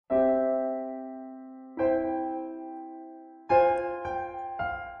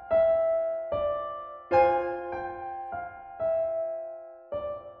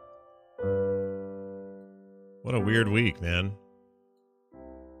weird week, man.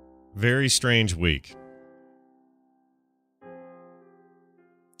 Very strange week.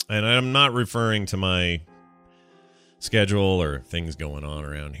 And I'm not referring to my schedule or things going on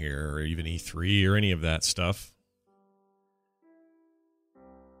around here or even E3 or any of that stuff.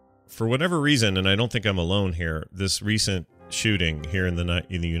 For whatever reason, and I don't think I'm alone here, this recent shooting here in the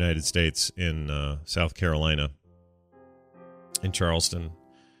United States in South Carolina, in Charleston,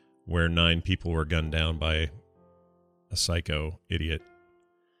 where 9 people were gunned down by a psycho idiot.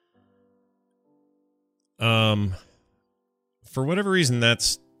 For whatever reason,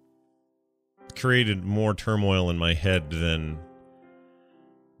 that's created more turmoil in my head than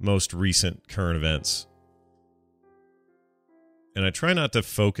most recent current events. And I try not to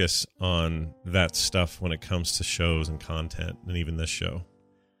focus on that stuff when it comes to shows and content, and even this show.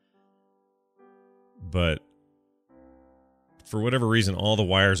 But for whatever reason, all the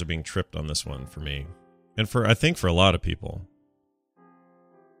wires are being tripped on this one for me. And I think for a lot of people.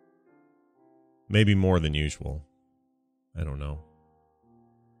 Maybe more than usual. I don't know.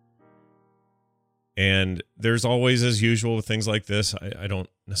 And there's always, as usual, with things like this, I don't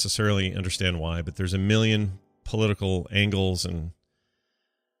necessarily understand why, but there's a million political angles and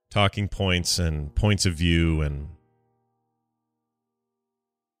talking points and points of view and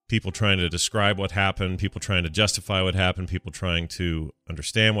people trying to describe what happened, people trying to justify what happened, people trying to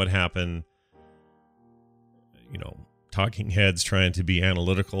understand what happened, you know, talking heads trying to be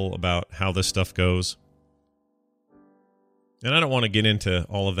analytical about how this stuff goes. And I don't want to get into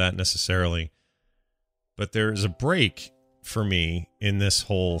all of that necessarily, but there's a break for me in this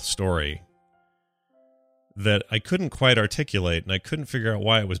whole story that I couldn't quite articulate, and I couldn't figure out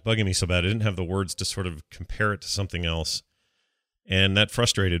why it was bugging me so bad. I didn't have the words to sort of compare it to something else, and that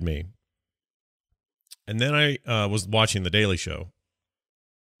frustrated me. And then I was watching The Daily Show,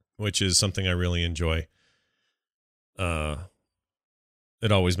 which is something I really enjoy.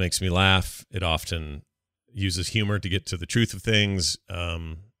 It always makes me laugh. It often uses humor to get to the truth of things.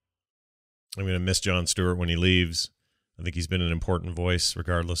 I'm going to miss Jon Stewart when he leaves. I think he's been an important voice,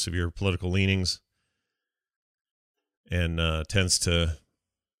 regardless of your political leanings, and tends to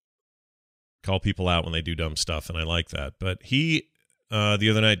call people out when they do dumb stuff, and I like that. But he, the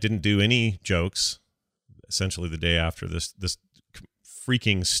other night, didn't do any jokes, essentially the day after this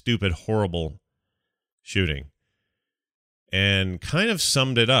freaking stupid, horrible shooting, and kind of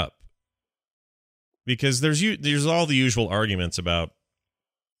summed it up. Because there's all the usual arguments about,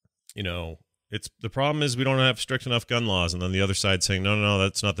 you know, the problem is we don't have strict enough gun laws, and then the other side saying, no,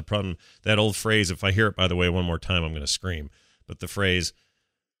 that's not the problem. That old phrase, if I hear it, by the way, one more time, I'm going to scream. But the phrase,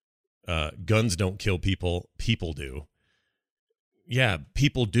 guns don't kill people, people do. Yeah,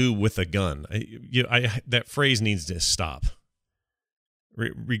 people do with a gun. That phrase needs to stop.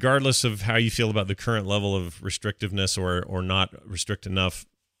 Regardless of how you feel about the current level of restrictiveness or not restrict enough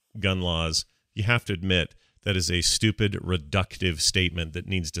gun laws, you have to admit that is a stupid, reductive statement that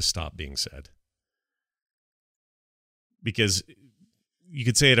needs to stop being said. Because you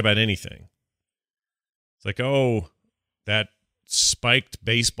could say it about anything. It's like, oh, that spiked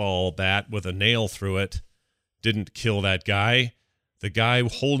baseball bat with a nail through it didn't kill that guy. The guy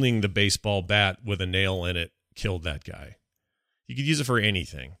holding the baseball bat with a nail in it killed that guy. You could use it for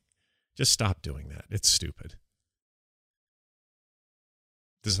anything. Just stop doing that. It's stupid.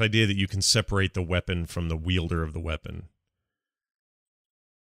 This idea that you can separate the weapon from the wielder of the weapon,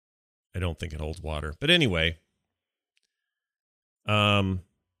 I don't think it holds water. But anyway, some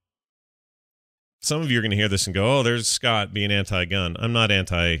of you are going to hear this and go, oh, there's Scott being anti-gun. I'm not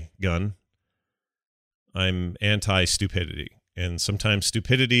anti-gun. I'm anti-stupidity. And sometimes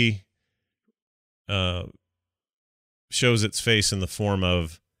stupidity shows its face in the form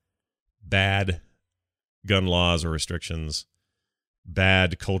of bad gun laws or restrictions,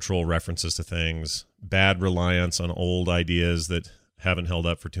 bad cultural references to things, bad reliance on old ideas that haven't held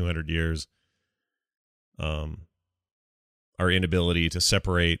up for 200 years, our inability to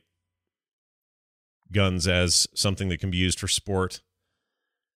separate guns as something that can be used for sport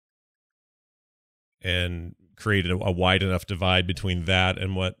and create a wide enough divide between that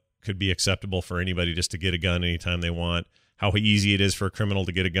and what could be acceptable for anybody just to get a gun anytime they want, how easy it is for a criminal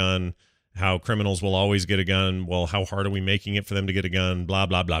to get a gun, how criminals will always get a gun. Well, how hard are we making it for them to get a gun? Blah,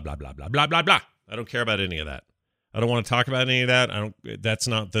 blah, blah, blah, blah, blah, blah, blah, blah. I don't care about any of that. I don't want to talk about any of that. That's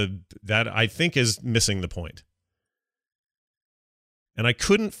not that I think is missing the point. And I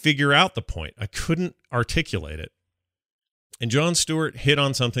couldn't figure out the point. I couldn't articulate it. And Jon Stewart hit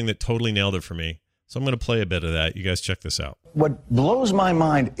on something that totally nailed it for me. So I'm going to play a bit of that. You guys check this out. What blows my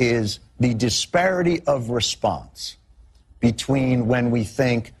mind is the disparity of response between when we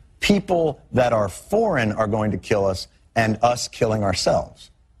think people that are foreign are going to kill us and us killing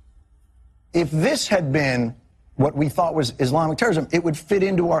ourselves. If this had been what we thought was Islamic terrorism, it would fit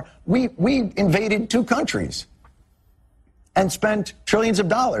into our... We invaded 2 countries and spent trillions of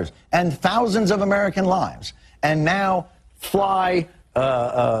dollars and thousands of American lives, and now fly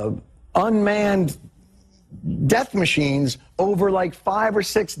unmanned death machines over like 5 or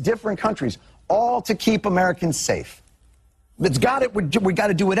 6 different countries, all to keep Americans safe. We got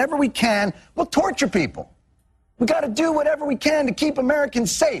to do whatever we can. We'll torture people. We got to do whatever we can to keep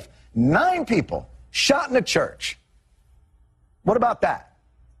Americans safe. 9 people shot in a church. What about that?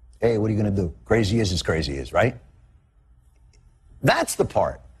 Hey, what are you going to do? Crazy is as crazy is, right? That's the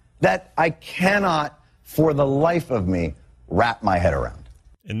part that I cannot, for the life of me, wrap my head around.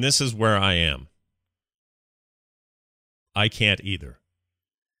 And this is where I am. I can't either.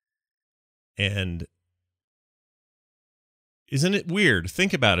 And isn't it weird?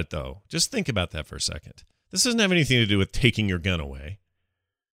 Think about it, though. Just think about that for a second. This doesn't have anything to do with taking your gun away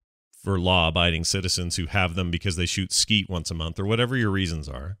for law-abiding citizens who have them because they shoot skeet once a month or whatever your reasons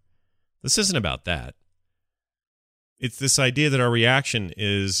are. This isn't about that. It's this idea that our reaction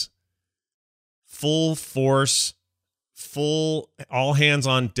is full force, full all hands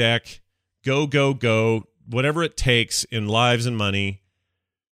on deck, go, go, go, whatever it takes in lives and money,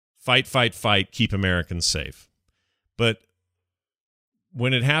 fight, fight, fight, keep Americans safe. But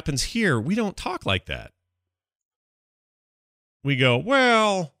when it happens here, we don't talk like that. We go,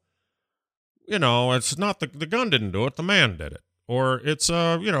 well, you know, it's not the gun didn't do it, the man did it. Or it's,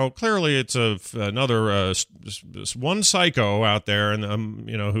 clearly it's another one psycho out there and,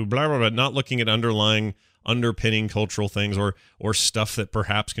 who blah, blah, blah, not looking at underpinning cultural things or stuff that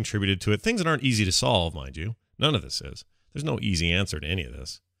perhaps contributed to it. Things that aren't easy to solve, mind you. None of this is. There's no easy answer to any of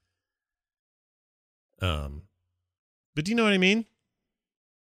this. But do you know what I mean?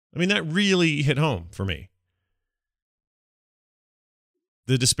 I mean, that really hit home for me.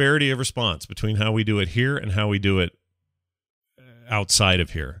 The disparity of response between how we do it here and how we do it outside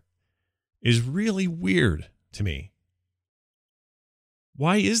of here is really weird to me.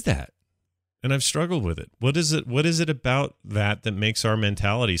 Why is that? And I've struggled with it. What is it about that makes our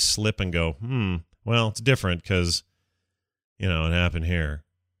mentality slip and go, well, it's different because, it happened here.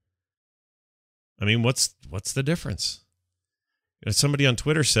 I mean, what's the difference? Somebody on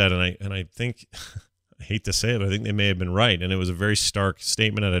Twitter said, and I think, I hate to say it, but I think they may have been right, and it was a very stark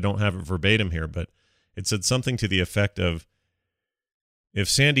statement, and I don't have it verbatim here, but it said something to the effect of, if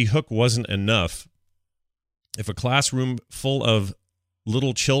Sandy Hook wasn't enough, if a classroom full of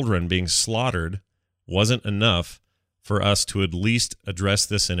little children being slaughtered wasn't enough for us to at least address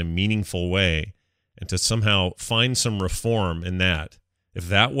this in a meaningful way and to somehow find some reform in that, if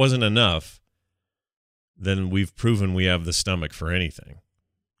that wasn't enough, then we've proven we have the stomach for anything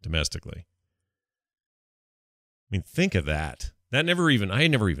domestically. I mean, think of that. That never even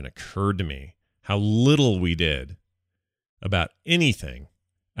occurred to me how little we did about anything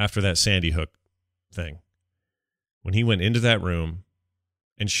after that Sandy Hook thing. When he went into that room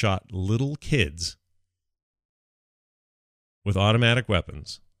and shot little kids with automatic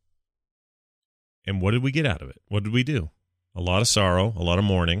weapons. And what did we get out of it? What did we do? A lot of sorrow, a lot of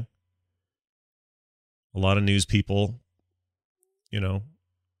mourning, a lot of news people, I don't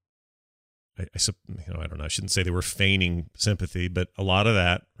know. I shouldn't say they were feigning sympathy, but a lot of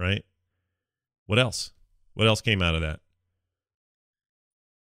that, right? What else? What else came out of that?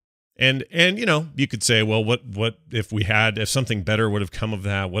 And you could say, well, what if something better would have come of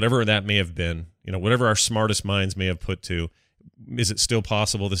that, whatever that may have been, whatever our smartest minds may have put to, is it still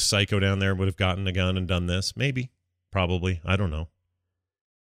possible this psycho down there would have gotten a gun and done this? Maybe, probably. I don't know.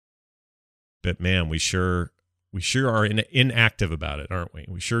 But man, we sure are inactive about it, aren't we?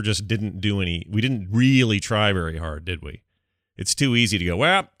 We sure just didn't we didn't really try very hard, did we? It's too easy to go,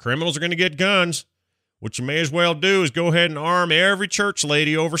 well, criminals are going to get guns. What you may as well do is go ahead and arm every church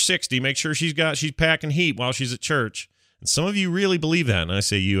lady over 60. Make sure she's packing heat while she's at church. And some of you really believe that. And I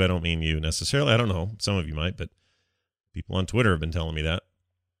say you, I don't mean you necessarily. I don't know. Some of you might, but people on Twitter have been telling me that.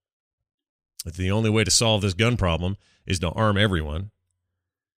 That the only way to solve this gun problem is to arm everyone.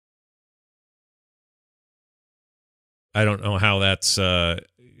 I don't know how that's,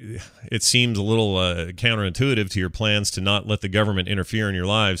 it seems a little counterintuitive to your plans to not let the government interfere in your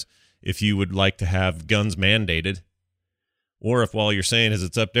lives if you would like to have guns mandated. Or if all you're saying is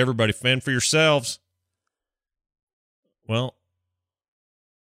it's up to everybody, fend for yourselves. Well,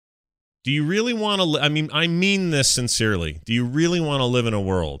 do you really want to, I mean this sincerely. Do you really want to live in a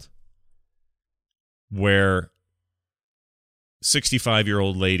world where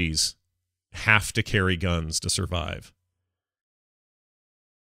 65-year-old ladies have to carry guns to survive?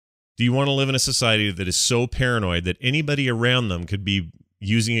 Do you want to live in a society that is so paranoid that anybody around them could be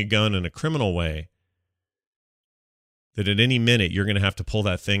using a gun in a criminal way, that at any minute you're going to have to pull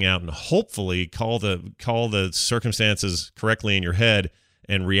that thing out and hopefully call the circumstances correctly in your head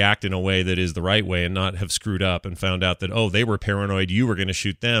and react in a way that is the right way and not have screwed up and found out that, oh, they were paranoid, you were going to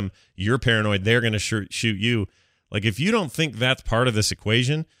shoot them, you're paranoid, they're going to shoot you. Like, if you don't think that's part of this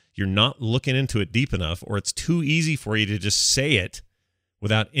equation, you're not looking into it deep enough, or it's too easy for you to just say it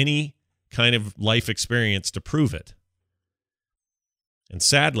without any kind of life experience to prove it. And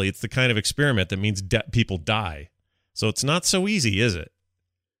sadly, it's the kind of experiment that means people die. So it's not so easy, is it?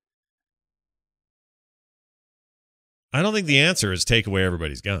 I don't think the answer is take away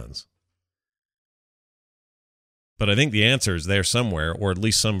everybody's guns. But I think the answer is there somewhere, or at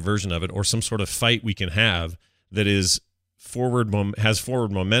least some version of it, or some sort of fight we can have that is has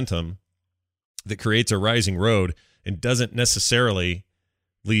forward momentum, that creates a rising road and doesn't necessarily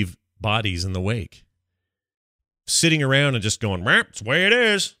leave bodies in the wake. Sitting around and just going, it's the way it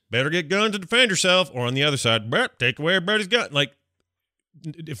is. Better get guns to defend yourself. Or on the other side, take away everybody's gun. Like,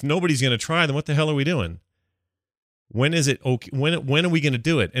 if nobody's going to try, then what the hell are we doing? When is it okay? When are we going to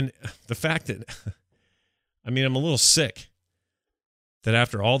do it? And the fact that, I'm a little sick that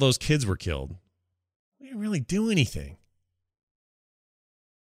after all those kids were killed, we didn't really do anything.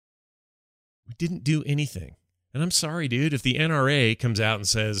 We didn't do anything. And I'm sorry, dude, if the NRA comes out and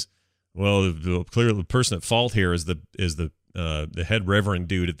says, well, clearly the person at fault here is the head reverend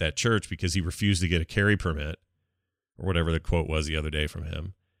dude at that church because he refused to get a carry permit, or whatever the quote was the other day from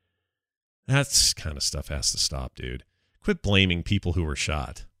him. That kind of stuff has to stop, dude. Quit blaming people who were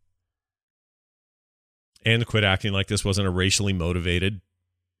shot. And quit acting like this wasn't a racially motivated,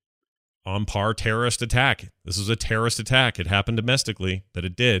 on-par terrorist attack. This was a terrorist attack. It happened domestically, but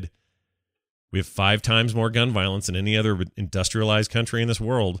it did. We have 5 times more gun violence than any other industrialized country in this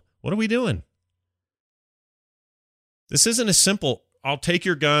world. What are we doing? This isn't a simple, I'll take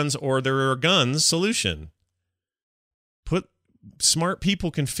your guns or there are guns solution. Smart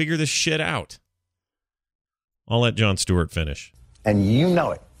people can figure this shit out. I'll let Jon Stewart finish. And you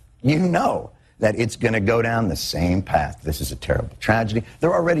know it. You know that it's going to go down the same path. This is a terrible tragedy.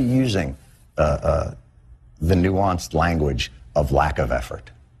 They're already using the nuanced language of lack of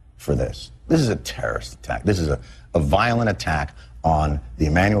effort for this. This is a terrorist attack. This is a violent attack on the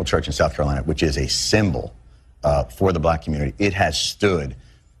Emmanuel Church in South Carolina, which is a symbol for the black community. It has stood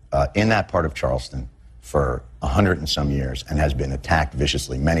in that part of Charleston for 100 and some years and has been attacked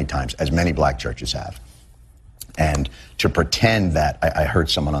viciously many times, as many black churches have. And to pretend that, I heard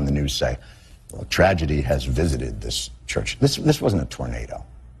someone on the news say, well, tragedy has visited this church. This wasn't a tornado.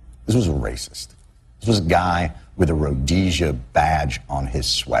 This was a racist. This was a guy with a Rhodesia badge on his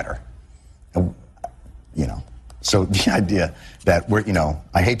sweater. And, so the idea that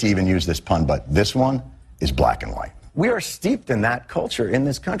I hate to even use this pun, but this one is black and white. We are steeped in that culture in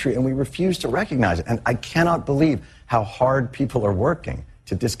this country, and we refuse to recognize it. And I cannot believe how hard people are working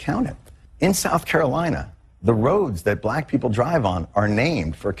to discount it. In South Carolina, the roads that black people drive on are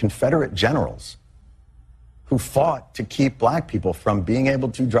named for Confederate generals who fought to keep black people from being able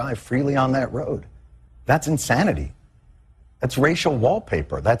to drive freely on that road. That's insanity. That's racial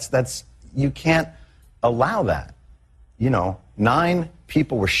wallpaper. That's you can't allow that. 9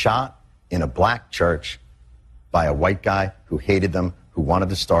 people were shot in a black church by a white guy who hated them, who wanted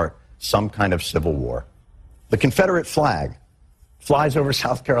to start some kind of civil war. The Confederate flag flies over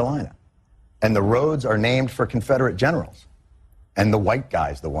South Carolina, and the roads are named for Confederate generals. And the white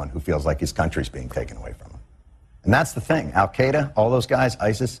guy's the one who feels like his country's being taken away from him. And that's the thing. Al-Qaeda, all those guys,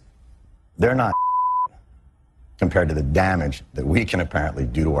 ISIS, they're not compared to the damage that we can apparently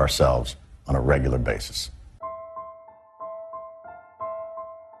do to ourselves on a regular basis.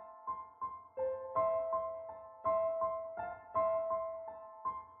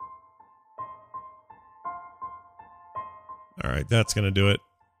 All right, that's going to do it.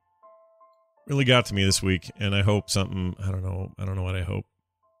 Really got to me this week, and I hope something, I don't know what I hope.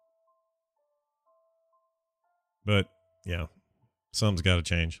 But, yeah, something's got to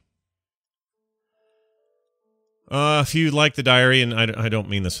change. If you like the diary, and I don't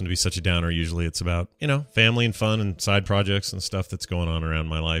mean this one to be such a downer, usually it's about, family and fun and side projects and stuff that's going on around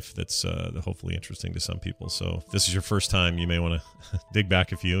my life that's hopefully interesting to some people. So if this is your first time, you may want to dig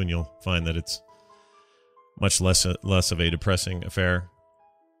back a few, and you'll find that it's much less of a depressing affair.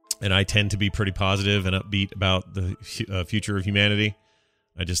 And I tend to be pretty positive and upbeat about the future of humanity.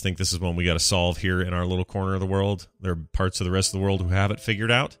 I just think this is one we got to solve here in our little corner of the world. There are parts of the rest of the world who have it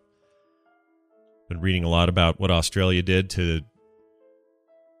figured out. Been reading a lot about what Australia did to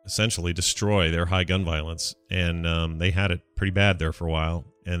essentially destroy their high gun violence, and they had it pretty bad there for a while.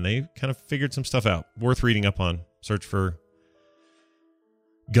 and they kind of figured some stuff out. Worth reading up on. Search for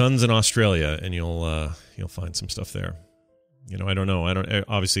guns in Australia, and you'll find some stuff there. I don't know.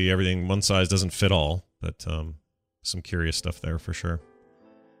 Obviously, everything, one size doesn't fit all, but some curious stuff there for sure.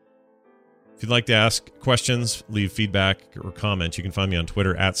 If you'd like to ask questions, leave feedback or comments, you can find me on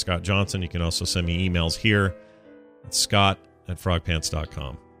Twitter at Scott Johnson. You can also send me emails here at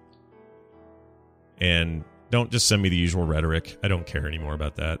scott@frogpants.com. And don't just send me the usual rhetoric. I don't care anymore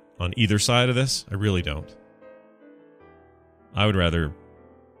about that on either side of this. I really don't. I would rather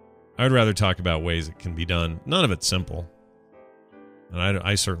talk about ways it can be done. None of it's simple. And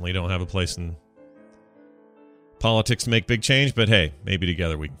I certainly don't have a place in politics to make big change, but hey, maybe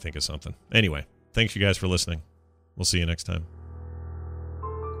together we can think of something. Anyway, thanks you guys for listening. We'll see you next time.